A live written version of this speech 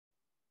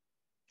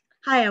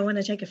Hi, I want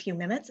to take a few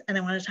minutes and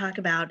I want to talk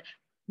about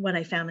what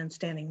I found in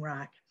Standing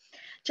Rock,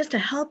 just to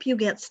help you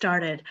get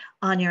started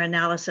on your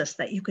analysis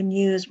that you can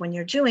use when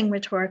you're doing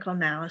rhetorical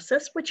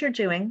analysis, which you're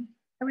doing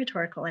a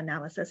rhetorical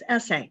analysis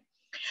essay.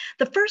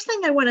 The first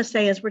thing I want to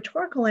say is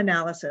rhetorical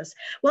analysis.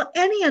 Well,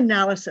 any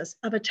analysis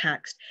of a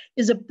text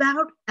is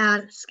about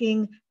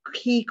asking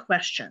key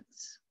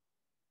questions.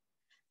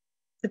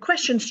 The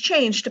questions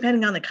change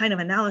depending on the kind of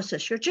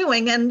analysis you're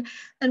doing. And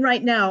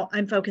right now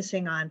I'm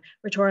focusing on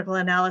rhetorical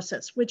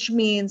analysis, which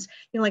means,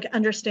 like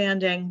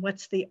understanding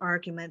what's the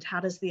argument, how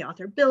does the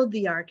author build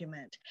the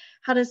argument,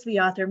 how does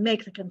the author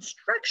make the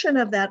construction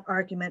of that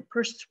argument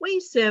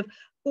persuasive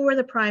for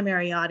the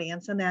primary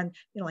audience, and then,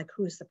 like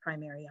who's the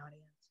primary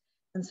audience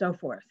and so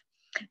forth.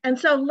 And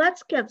so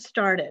let's get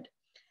started.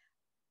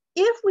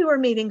 If we were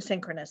meeting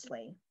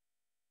synchronously,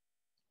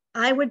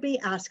 I would be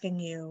asking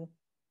you,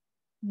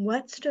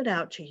 what stood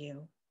out to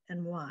you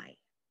and why?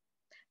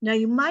 Now,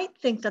 you might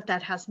think that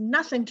that has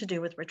nothing to do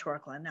with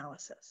rhetorical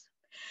analysis.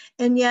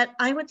 And yet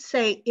I would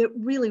say it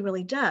really,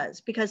 really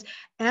does, because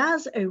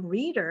as a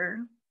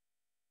reader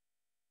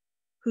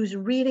who's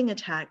reading a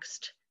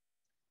text,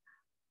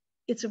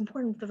 it's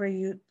important for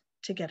you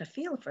to get a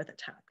feel for the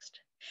text.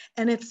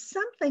 And if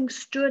something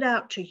stood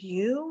out to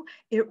you,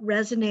 it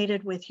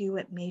resonated with you,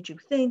 it made you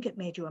think, it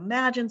made you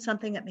imagine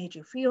something, it made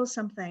you feel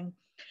something,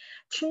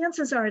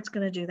 chances are it's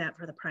going to do that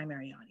for the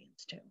primary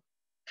audience too.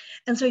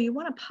 And so you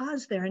want to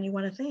pause there and you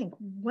want to think,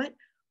 what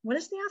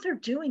is the author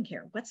doing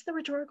here? What's the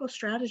rhetorical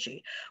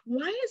strategy?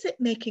 Why is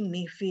it making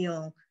me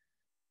feel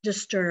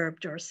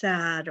disturbed or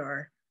sad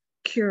or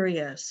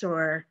curious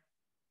or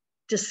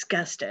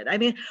disgusted?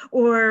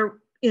 Or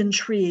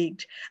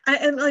intrigued.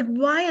 And like,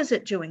 why is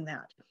it doing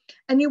that?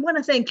 And you want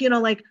to think,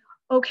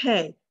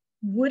 okay,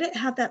 would it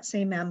have that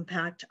same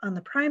impact on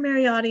the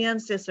primary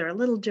audience? Is there a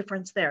little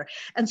difference there?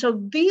 And so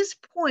these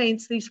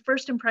points, these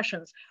first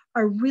impressions,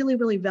 are really,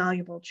 really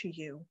valuable to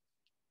you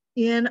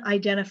in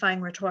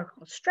identifying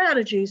rhetorical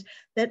strategies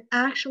that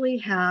actually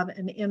have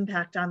an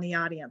impact on the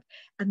audience.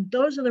 And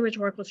those are the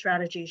rhetorical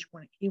strategies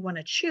you want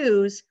to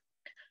choose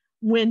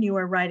when you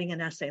are writing an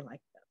essay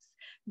like this.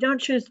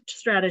 Don't choose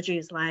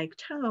strategies like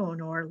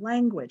tone or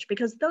language,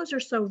 because those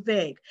are so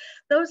vague.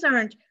 Those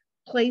aren't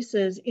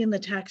places in the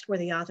text where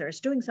the author is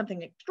doing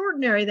something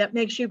extraordinary that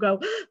makes you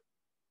go,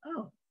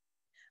 oh.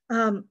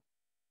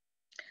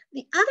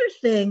 The other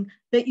thing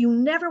that you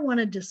never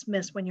want to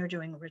dismiss when you're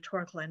doing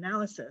rhetorical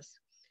analysis,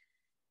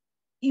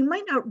 you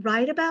might not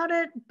write about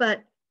it,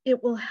 but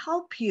it will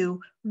help you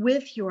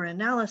with your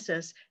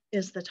analysis,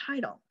 is the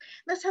title.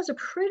 This has a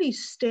pretty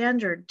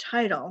standard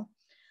title,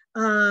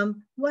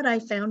 what I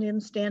found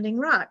in Standing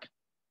Rock.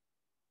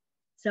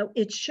 So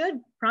it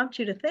should prompt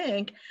you to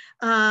think,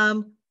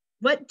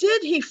 what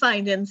did he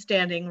find in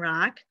Standing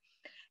Rock?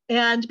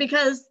 And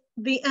because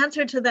the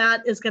answer to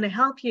that is going to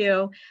help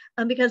you,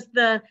 because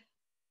the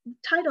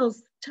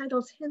titles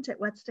hint at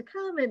what's to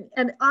come.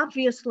 And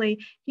obviously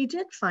he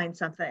did find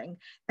something,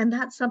 and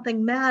that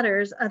something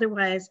matters.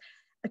 Otherwise,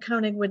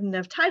 accounting wouldn't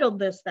have titled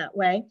this that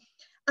way.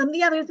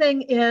 The other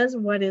thing is,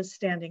 what is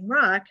Standing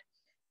Rock?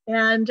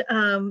 And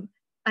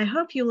I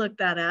hope you look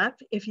that up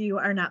if you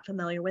are not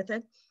familiar with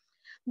it.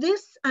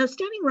 This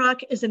Standing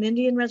Rock is an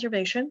Indian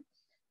reservation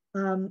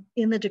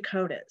in the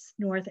Dakotas,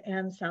 North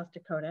and South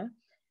Dakota.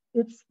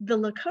 It's the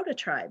Lakota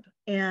tribe.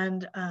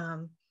 And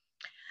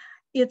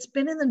it's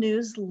been in the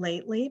news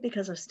lately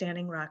because of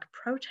Standing Rock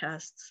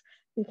protests,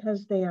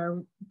 because they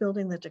are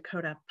building the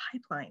Dakota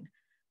pipeline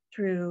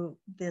through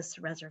this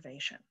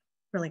reservation,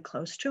 really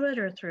close to it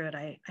or through it,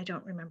 I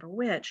don't remember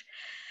which.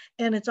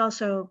 And it's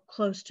also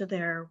close to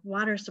their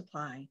water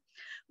supply,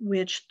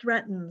 which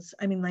threatens,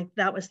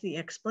 that was the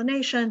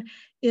explanation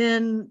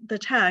in the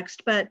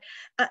text, but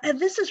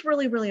this is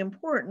really, really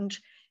important.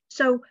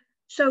 So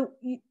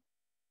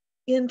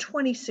in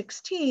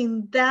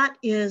 2016, that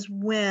is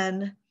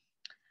when,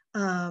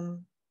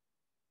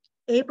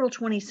 April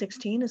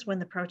 2016 is when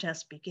the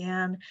protests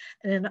began.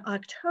 And in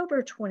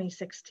October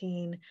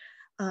 2016,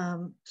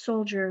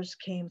 soldiers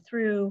came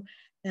through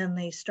and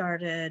they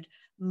started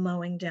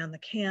mowing down the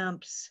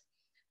camps,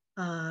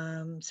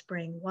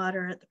 spraying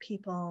water at the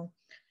people,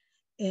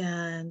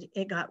 and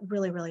it got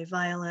really, really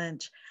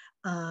violent.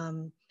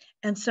 And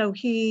so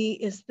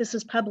this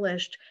is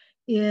published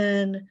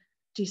in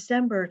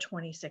December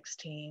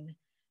 2016.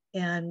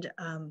 And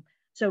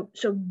so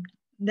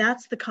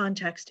that's the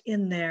context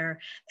in there.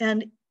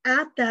 And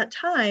at that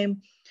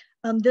time,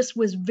 this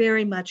was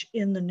very much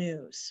in the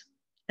news.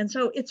 And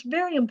so it's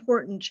very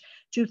important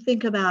to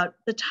think about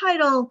the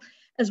title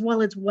as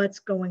well as what's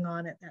going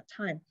on at that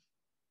time.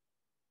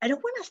 I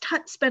don't want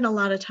to spend a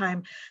lot of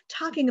time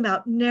talking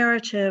about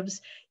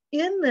narratives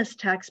in this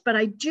text, but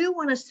I do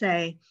want to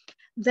say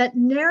that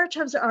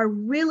narratives are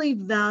really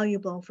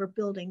valuable for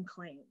building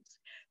claims,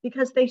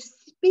 because they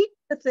speak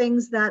to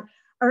things that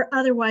are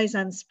otherwise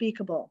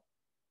unspeakable.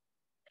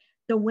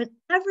 So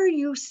whenever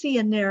you see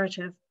a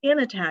narrative in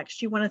a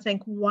text, you want to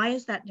think, why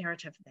is that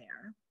narrative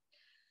there?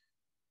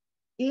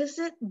 Is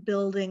it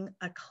building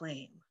a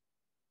claim?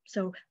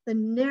 So the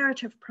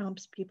narrative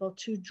prompts people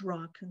to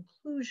draw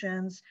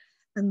conclusions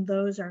And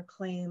those are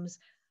claims,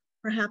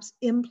 perhaps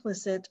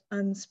implicit,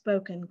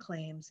 unspoken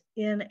claims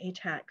in a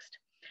text.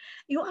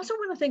 You also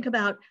want to think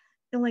about,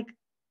 like,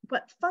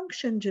 what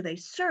function do they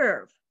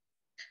serve?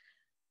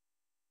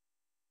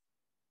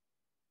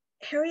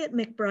 Harriet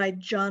McBride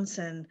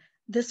Johnson,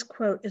 this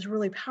quote is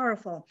really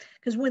powerful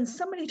because when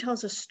somebody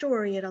tells a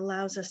story, it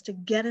allows us to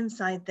get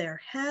inside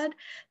their head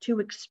to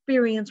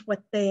experience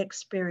what they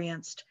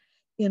experienced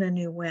in a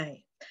new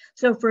way.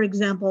 So for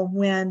example,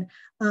 when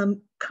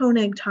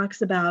Koenig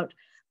talks about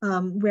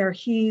where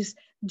he's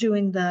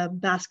doing the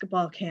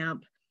basketball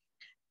camp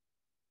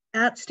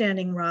at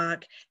Standing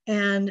Rock,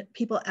 and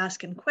people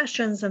asking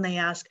questions, and they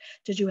ask,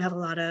 did you have a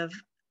lot of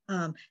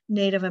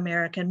Native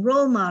American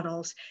role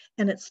models?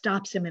 And it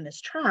stops him in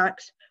his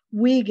tracks.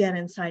 We get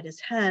inside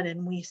his head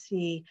and we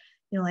see,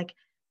 like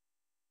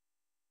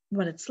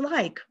what it's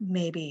like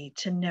maybe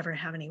to never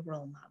have any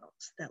role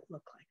models that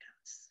look like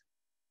us,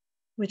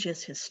 which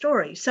is his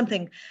story,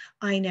 something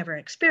I never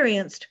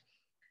experienced,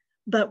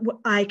 but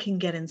I can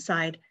get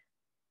inside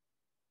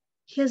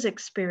his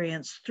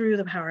experience through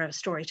the power of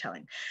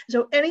storytelling.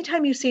 So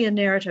anytime you see a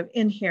narrative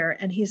in here,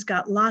 and he's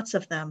got lots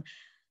of them,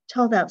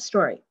 tell that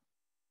story.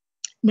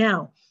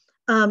 Now,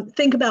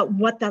 think about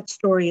what that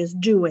story is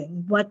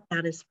doing, what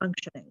that is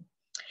functioning.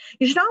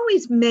 You should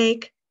always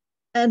make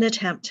an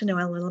attempt to know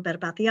a little bit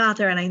about the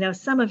author. And I know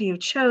some of you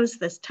chose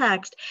this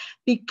text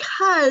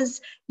because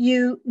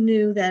you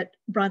knew that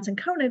Bronson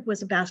Koenig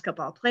was a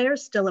basketball player,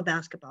 still a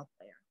basketball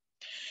player.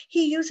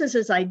 He uses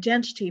his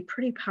identity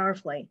pretty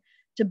powerfully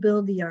to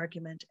build the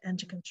argument and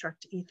to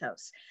construct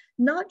ethos.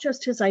 Not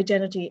just his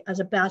identity as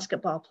a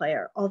basketball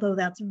player, although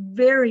that's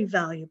very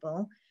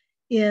valuable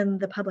in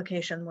the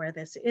publication where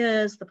this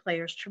is, the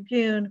Players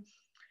Tribune,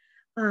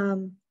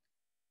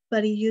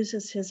 but he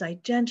uses his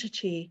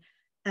identity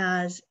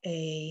as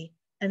an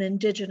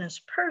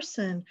Indigenous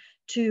person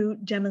to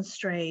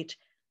demonstrate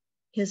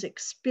his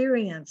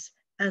experience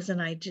as an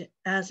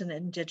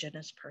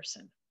Indigenous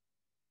person.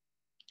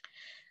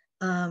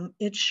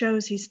 It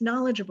shows he's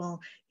knowledgeable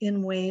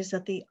in ways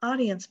that the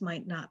audience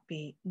might not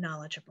be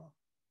knowledgeable.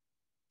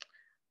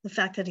 The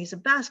fact that he's a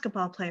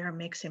basketball player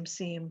makes him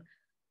seem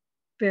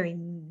very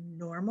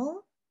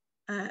normal.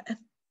 I'm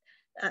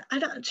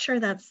not sure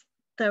that's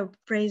the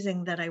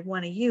phrasing that I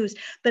want to use,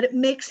 but it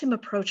makes him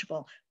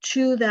approachable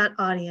to that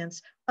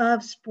audience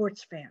of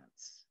sports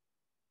fans.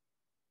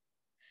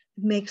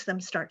 It makes them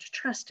start to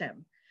trust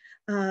him.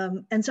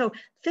 And so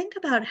think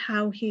about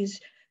how he's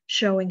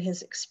showing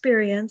his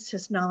experience,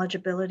 his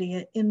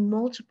knowledgeability in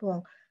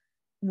multiple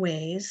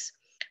ways,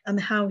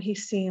 how he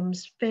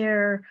seems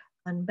fair,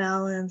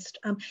 unbalanced.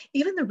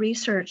 Even the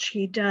research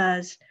he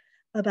does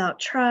about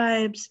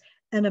tribes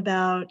and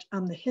about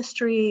the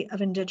history of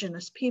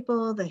Indigenous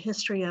people, the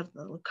history of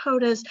the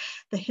Lakotas,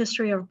 the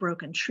history of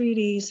broken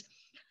treaties,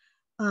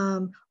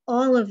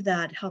 all of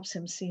that helps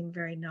him seem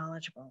very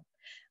knowledgeable.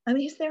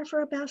 He's there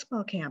for a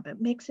basketball camp.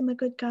 It makes him a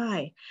good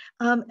guy.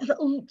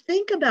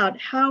 Think about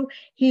how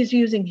he's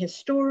using his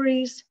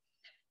stories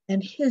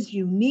and his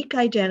unique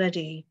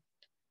identity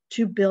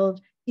to build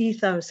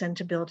ethos and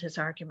to build his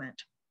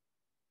argument.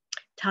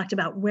 Talked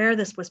about where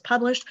this was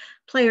published,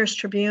 Players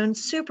Tribune,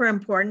 super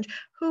important.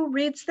 Who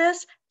reads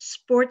this?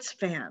 Sports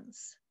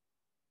fans.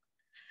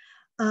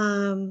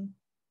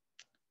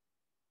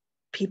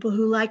 People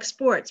who like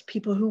sports,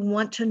 people who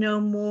want to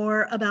know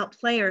more about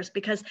players,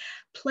 because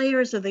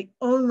players are the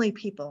only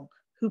people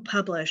who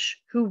publish,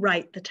 who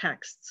write the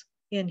texts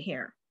in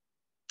here.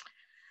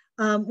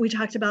 We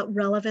talked about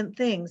relevant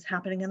things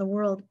happening in the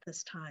world at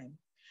this time.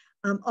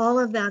 All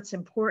of that's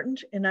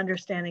important in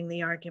understanding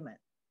the argument.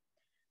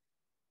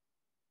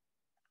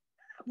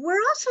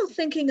 We're also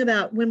thinking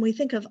about, when we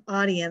think of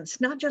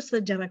audience, not just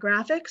the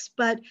demographics,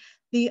 but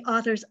the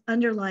author's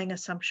underlying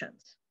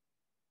assumptions.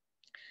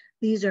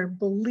 These are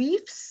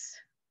beliefs,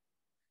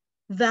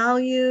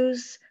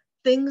 values,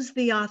 things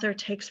the author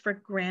takes for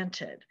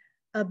granted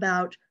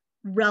about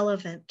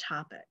relevant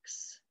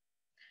topics.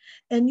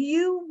 And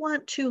you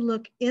want to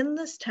look in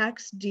this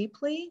text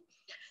deeply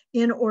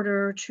in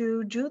order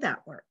to do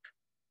that work.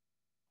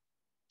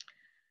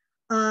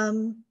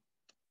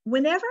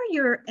 Whenever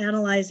you're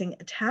analyzing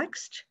a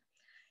text,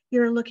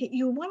 you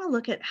want to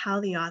look at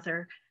how the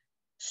author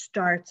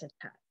starts a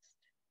text.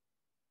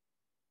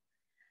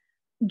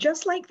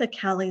 Just like the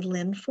Callie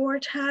Linfor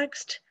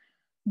text,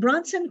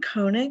 Bronson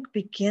Koenig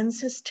begins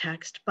his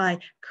text by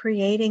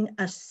creating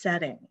a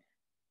setting.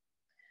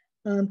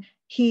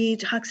 He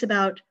talks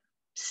about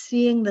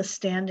seeing the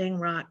Standing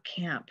Rock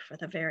camp for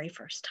the very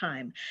first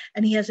time,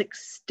 and he has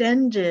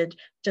extended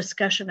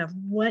discussion of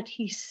what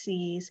he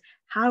sees,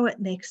 how it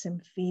makes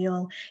him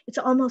feel. It's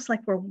almost like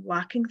we're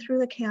walking through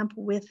the camp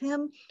with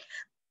him.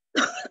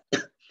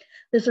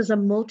 This is a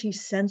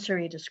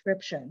multi-sensory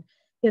description.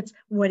 It's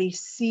what he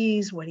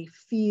sees, what he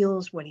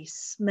feels, what he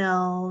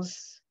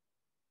smells,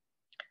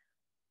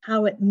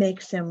 how it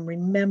makes him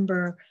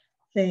remember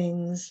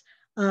things.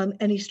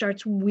 And he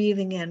starts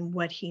weaving in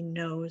what he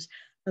knows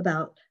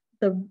about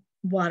the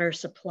water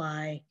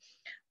supply.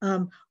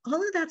 All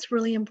of that's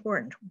really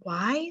important.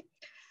 Why?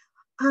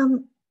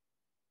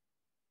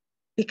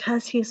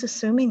 because he's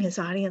assuming his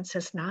audience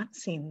has not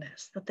seen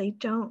this, that they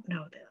don't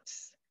know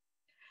this.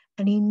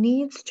 And he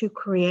needs to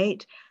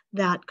create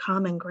that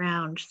common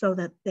ground so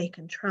that they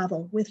can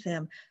travel with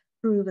him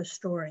through the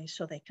story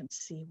so they can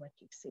see what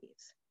he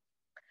sees.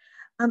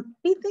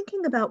 Be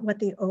thinking about what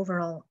the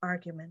overall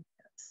argument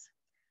is.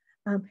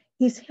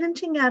 He's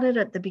hinting at it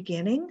at the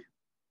beginning,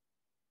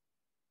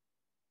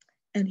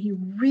 and he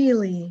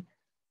really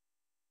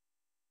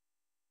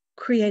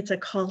creates a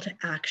call to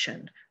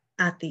action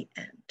at the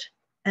end,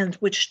 and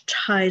which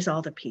ties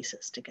all the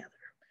pieces together.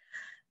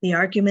 The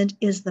argument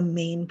is the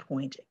main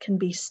point. It can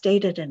be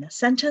stated in a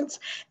sentence,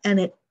 and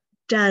it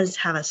does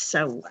have a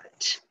so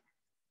what.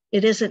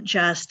 It isn't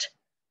just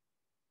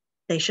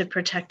they should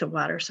protect the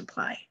water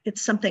supply.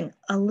 It's something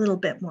a little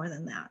bit more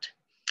than that.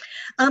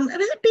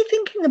 I'd be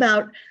thinking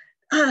about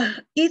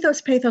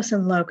ethos, pathos,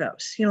 and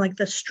logos, like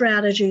the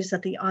strategies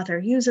that the author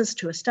uses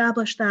to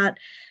establish that.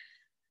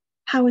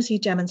 How is he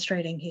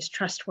demonstrating he's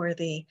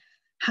trustworthy?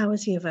 How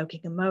is he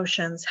evoking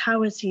emotions?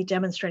 How is he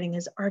demonstrating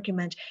his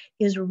argument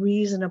is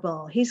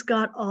reasonable? He's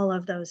got all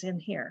of those in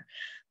here.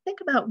 Think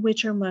about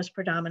which are most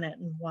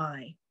predominant and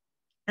why.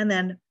 And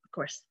then, of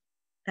course,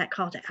 that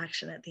call to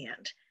action at the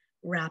end,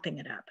 wrapping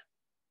it up.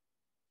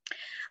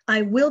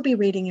 I will be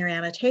reading your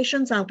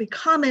annotations. I'll be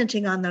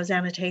commenting on those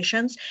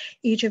annotations.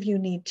 Each of you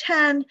need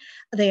 10.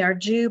 They are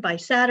due by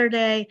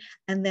Saturday.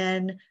 And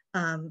then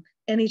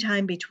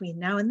anytime between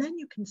now and then,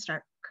 you can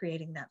start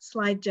creating that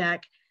slide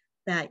deck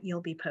that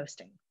you'll be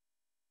posting.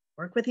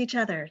 Work with each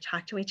other,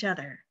 talk to each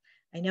other.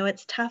 I know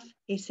it's tough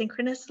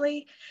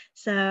asynchronously,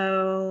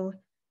 so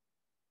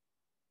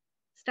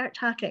start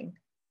talking.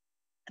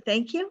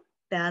 Thank you.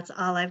 That's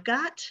all I've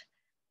got.